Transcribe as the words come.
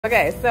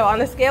Okay, so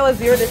on a scale of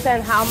 0 to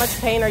 10, how much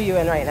pain are you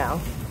in right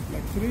now?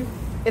 Like 3?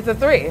 It's a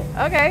 3.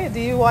 Okay, do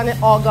you want it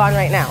all gone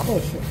right now? Oh,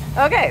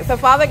 sure. Okay, so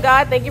Father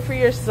God, thank you for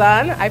your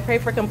son. I pray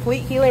for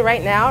complete healing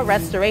right now,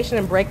 restoration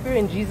and breakthrough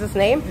in Jesus'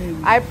 name.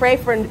 Amen. I pray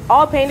for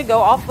all pain to go,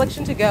 all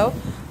affliction to go,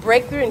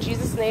 breakthrough in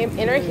Jesus' name,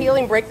 inner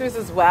healing breakthroughs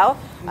as well.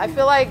 I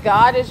feel like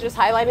God is just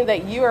highlighting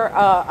that you are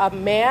a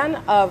man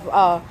of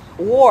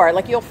war.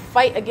 Like you'll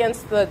fight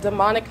against the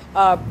demonic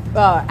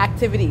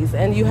activities,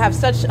 and you have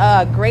such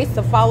grace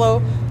to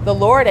follow the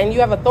Lord, and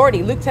you have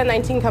authority. Luke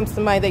 10:19 comes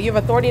to mind, that you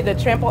have authority to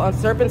trample on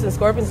serpents and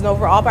scorpions and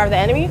over all power of the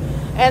enemy.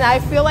 And I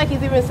feel like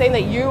he's even saying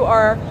that you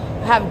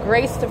have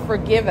grace to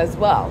forgive as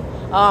well.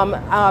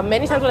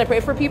 Many times when I pray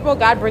for people,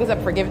 God brings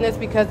up forgiveness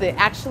because it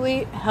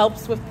actually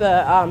helps with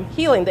the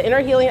healing. The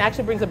inner healing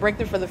actually brings a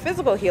breakthrough for the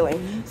physical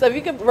healing. So if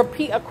you could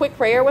repeat a quick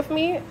prayer with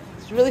me,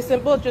 it's really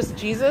simple. Just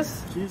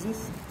Jesus,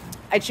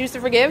 I choose to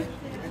forgive,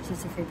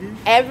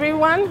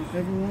 everyone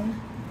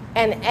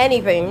and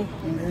anything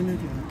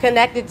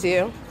connected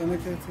to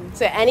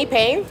any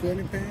pain,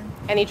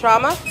 any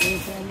trauma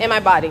in my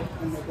body.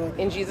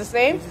 In Jesus'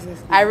 name,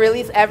 I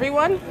release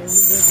everyone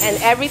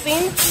and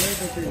everything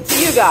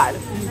to you, God.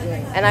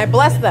 And I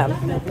bless them.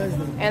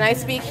 And I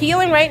speak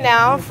healing right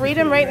now,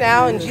 freedom right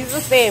now, in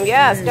Jesus' name.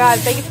 Yes, God,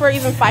 thank you for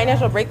even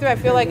financial breakthrough. I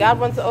feel like God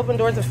wants to open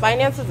doors of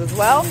finances as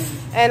well.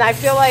 And I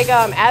feel like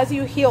as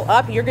you heal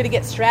up, you're going to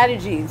get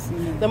strategies.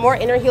 The more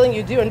inner healing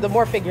you do and the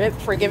more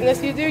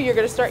forgiveness you do, you're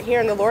going to start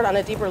hearing the Lord on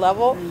a deeper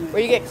level,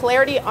 where you get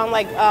clarity on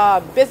like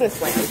business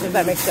plans, if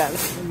that makes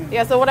sense.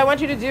 Yeah, so what I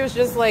want you to do is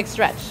just like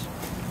stretch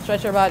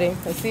your body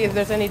and see if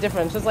there's any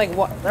difference. Just like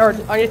or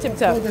on your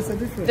tiptoe. Oh, there's a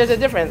difference. There's a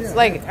difference. Yeah,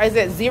 like, is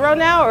it 0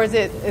 now, or is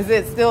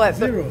it still at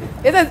 0?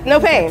 Is it no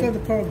pain? The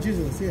power of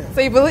Jesus, yeah.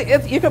 So you believe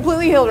you're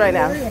completely healed right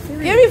now? Yeah, for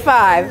real. Give me 5.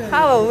 Yeah,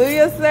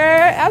 Hallelujah,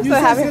 sir. I'm you so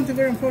said happy. something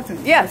very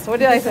important. Yes. What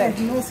did I say?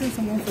 No sense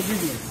of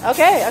unforgiveness.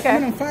 Okay. I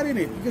mean, I'm fighting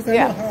it because I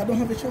know I don't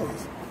have a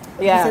choice.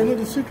 Yeah. Because I know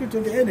the secret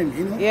of the enemy,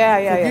 you know?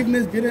 Yeah.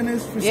 Forgiveness,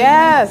 bitterness,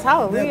 yes,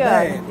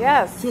 hallelujah.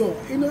 Yes. So,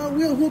 you know,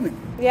 we are human.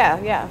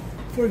 Yeah.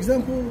 For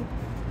example,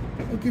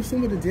 if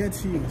somebody dead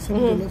to you,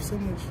 somebody you love so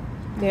much,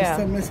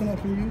 start messing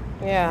up on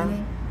you. Yeah. You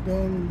know,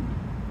 don't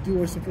do what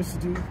you're supposed to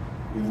do.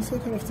 You know, so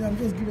kind of thing. I'm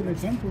just giving an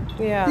example.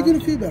 Yeah. You're gonna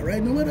feel bad,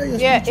 right? No matter your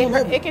spiritual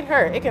level. It can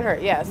hurt. It can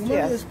hurt. Yes. No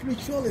matter your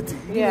spirituality,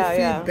 you're gonna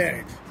feel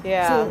bad.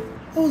 Yeah. So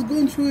I was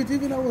going through it.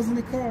 Even I was in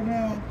the car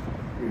now,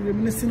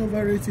 reminiscing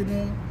over it. You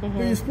know, but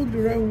you spoke the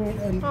right word,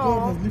 and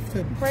God has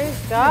lifted me. Praise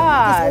God.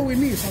 Yeah, that's all we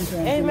need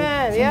sometimes.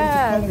 Amen. You know,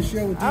 yeah. to come and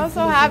share with you. I'm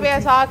so happy I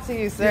talked to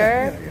you,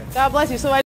 sir. Yeah. God bless you. So